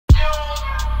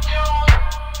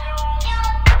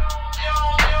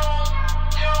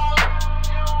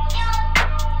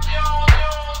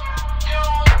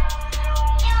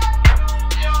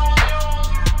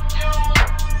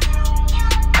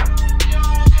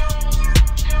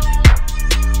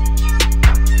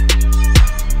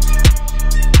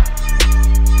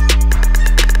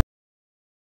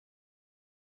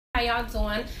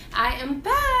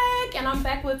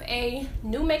a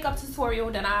new makeup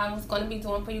tutorial that I was going to be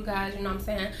doing for you guys, you know what I'm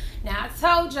saying? Now, I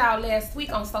told y'all last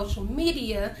week on social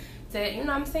media that, you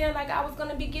know what I'm saying, like I was going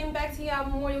to be getting back to y'all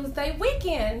Memorial Day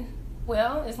weekend.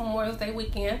 Well, it's Memorial Day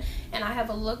weekend, and I have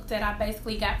a look that I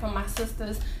basically got from my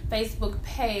sister's Facebook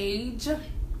page.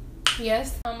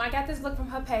 Yes, I got this look from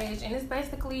her page, and it's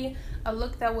basically a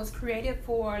look that was created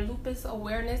for Lupus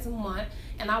Awareness Month,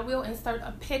 and I will insert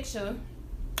a picture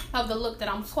of the look that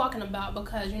I'm talking about,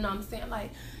 because, you know what I'm saying,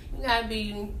 like,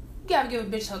 you gotta give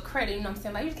a bitch her credit, you know what I'm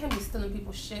saying, like, you can't be stealing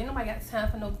people's shit. Nobody got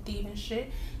time for no thieving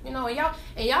shit, you know. And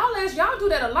y'all do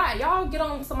that a lot. Y'all get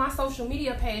on to my social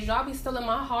media page, y'all be stealing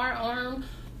my hard-earned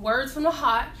words from the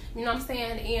heart, you know what I'm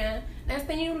saying. And next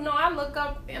thing you know, I look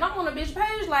up and I'm on a bitch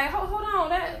page like, hold on,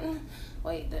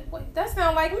 that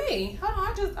sound like me. Hold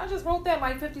on, I just wrote that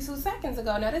like 52 seconds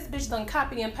ago. Now this bitch done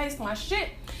copy and paste my shit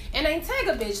and ain't tag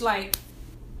a bitch. Like,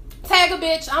 tag a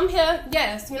bitch, I'm here.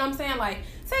 Yes, you know what I'm saying, like,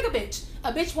 tag a bitch.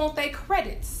 A bitch want their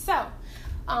credits. So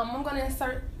I'm gonna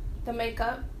insert the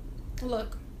makeup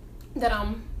look that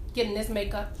I'm getting this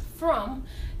makeup from,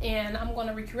 and I'm going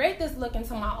to recreate this look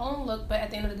into my own look, but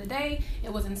at the end of the day,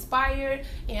 it was inspired,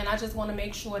 and I just want to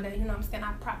make sure that, you know what I'm saying,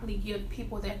 I properly give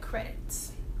people their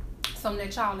credits, something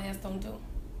that y'all ass don't do.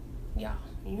 Y'all,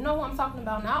 you know what I'm talking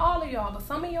about. Not all of y'all, but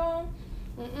some of y'all,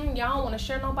 y'all don't want to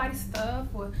share nobody's stuff,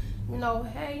 or, you know,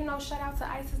 hey, you know, shout out to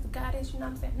Isis the goddess, you know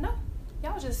what I'm saying. No,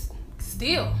 y'all just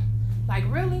steal, like,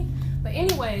 really. But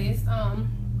anyways, I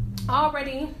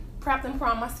already prepped and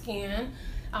primed my skin.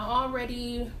 I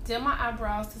already did my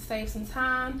eyebrows to save some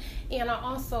time, and I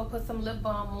also put some lip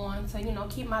balm on to, you know,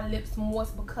 keep my lips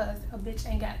moist, because a bitch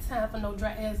ain't got time for no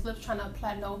dry ass lips trying to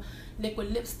apply no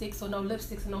liquid lipsticks or no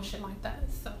lipsticks and no shit like that.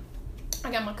 So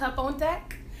I got my cup on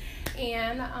deck,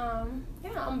 and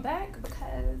yeah, I'm back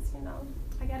because, you know,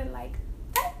 I got it like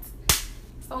that.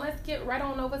 So let's get right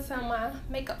on over to my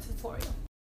makeup tutorial.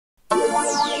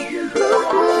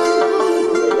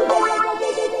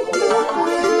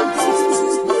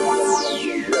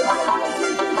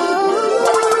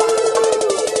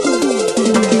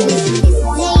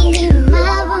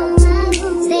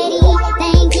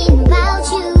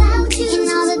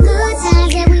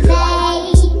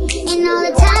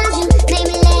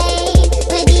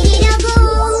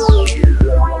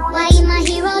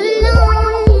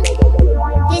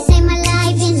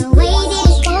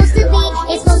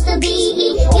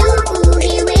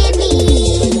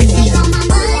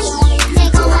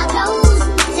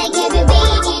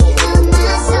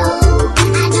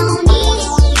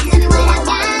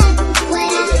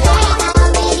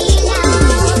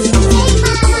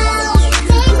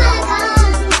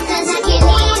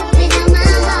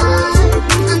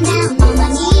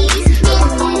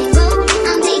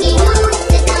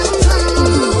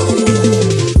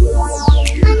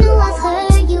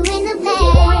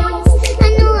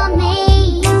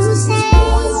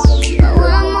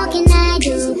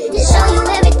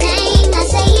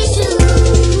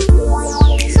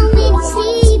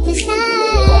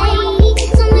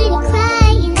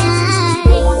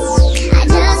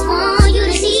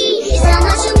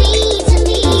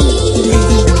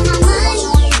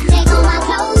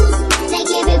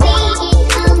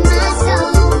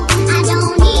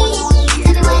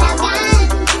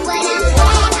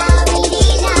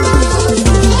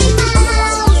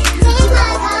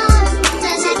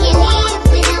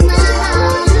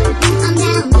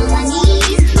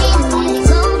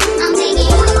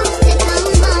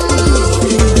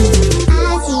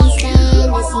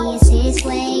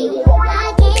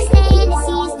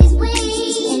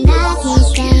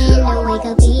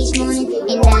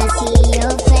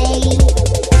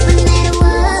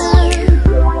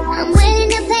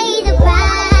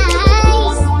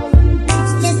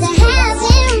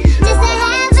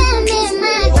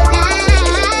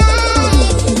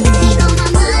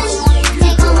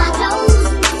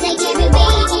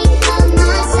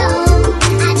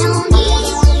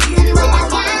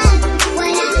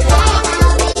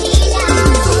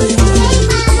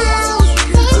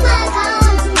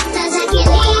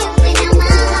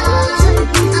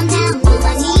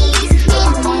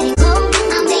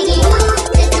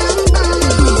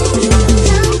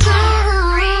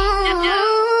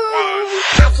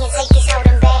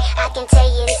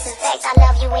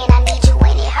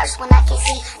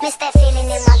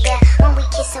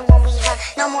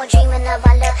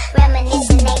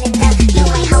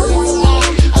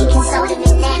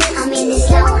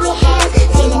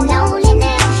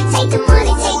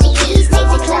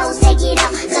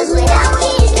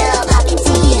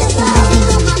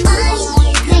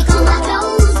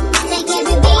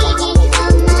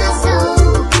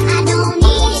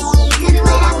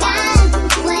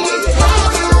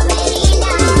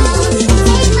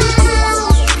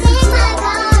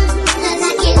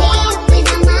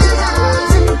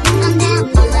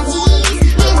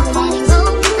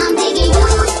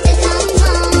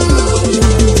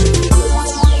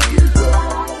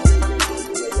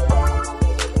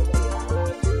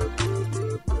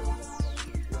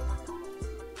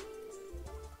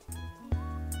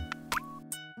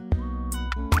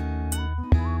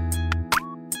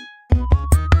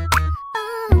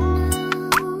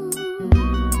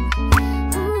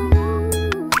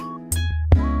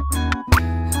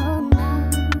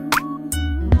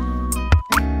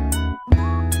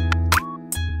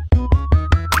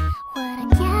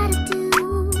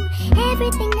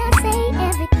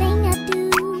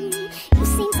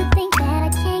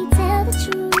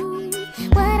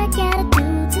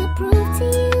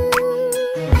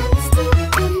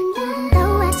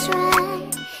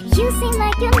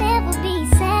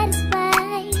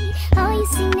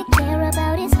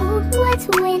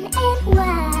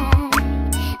 why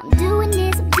I'm doing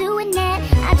this, I'm doing that.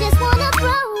 I just wanna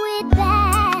throw it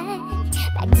back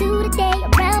to the day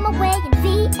around my way in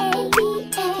VA,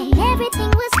 and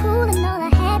everything was cool and all I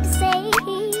had to say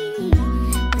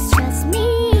was trust me,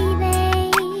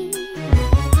 babe.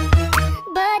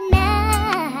 But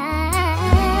now,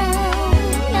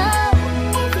 no,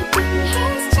 everything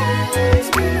has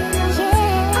changed.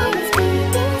 Yeah, always been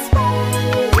this way.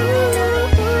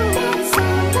 That is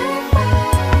all my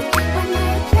fault. One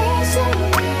night pleasure,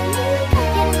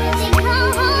 it really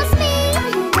cost me.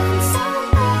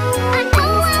 I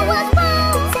know I was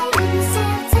wrong. Tables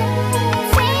have turned,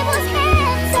 tables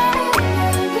have turned.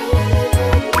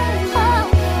 Oh,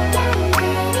 gotta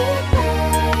let it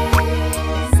burn.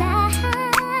 'Cause I'm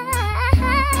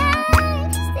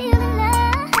still in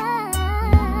love.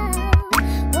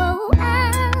 Whoa,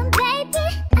 baby,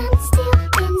 I'm still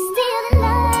in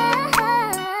love.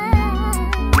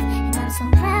 And I'm so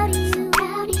proud of you.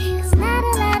 'Cause not a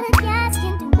lot of guys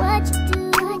can do what you do.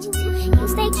 You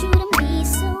stay true to me,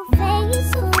 so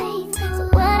faithful. So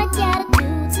what I gotta do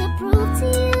to prove to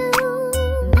you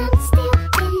I'm still in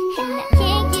love. And I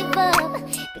can't give up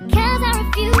because I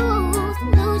refuse to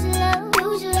lose your love.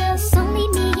 It's only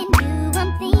me and you I'm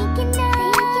thinking of.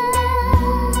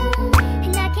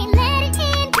 And I can't let it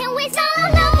end, can't waste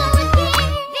all over again.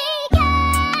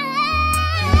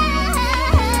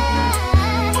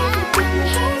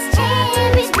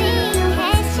 Everything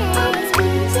has changed.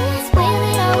 Will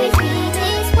it always be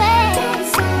this way?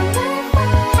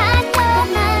 I know.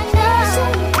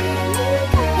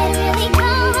 It really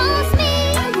cost me.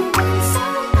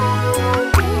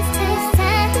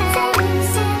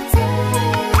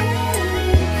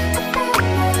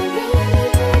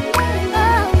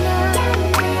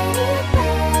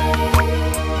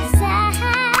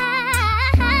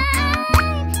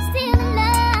 This still in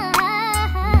love.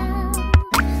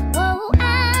 Whoa,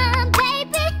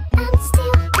 baby, I'm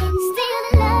still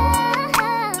in love.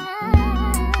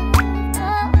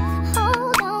 Oh,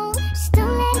 hold on, just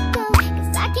don't let it go,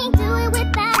 'cause I can't do it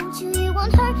without you. You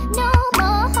won't hurt no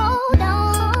more. Hold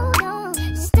on,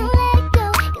 just don't let it go,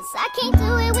 'cause I can't do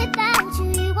it without you.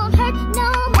 You won't hurt no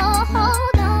more.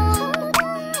 Hold on,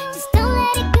 just don't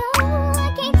let it go. I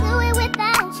can't do it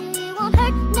without you. You won't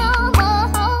hurt no more.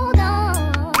 Hold on,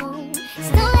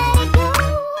 just don't let it go.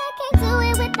 I can't do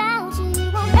it without you. You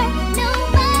won't hurt no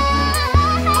more.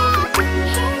 Everything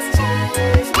has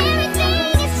changed. Everything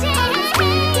has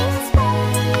changed.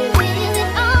 Will it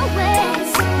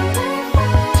always?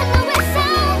 I know it's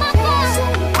all my fault.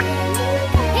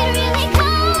 It really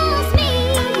cost me.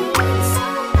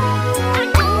 I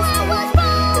know I was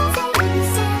wrong,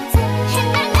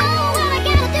 and I know what I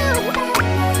gotta do.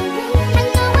 I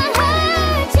know I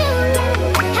hurt you.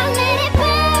 I'll let it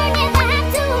burn if I have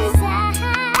to.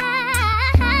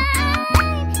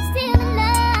 I'm still in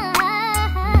love.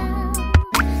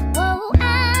 Whoa,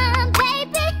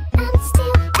 baby, I'm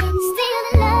still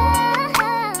in love.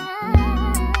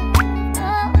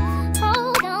 Oh,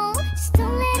 hold on, just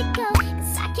don't let it go,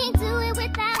 'cause I can't do it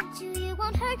without you. You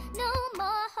won't hurt no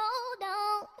more. Hold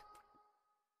on.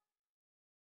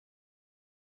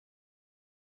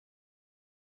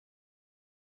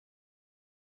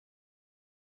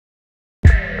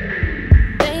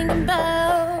 Thinking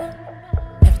about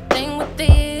everything we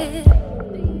did,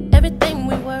 everything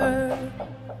we were,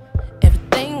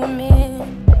 everything we meant.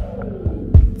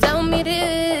 Tell me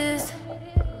this,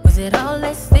 was it all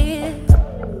this is?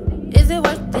 Is it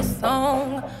worth this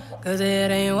song? 'Cause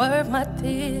it ain't worth my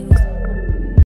tears.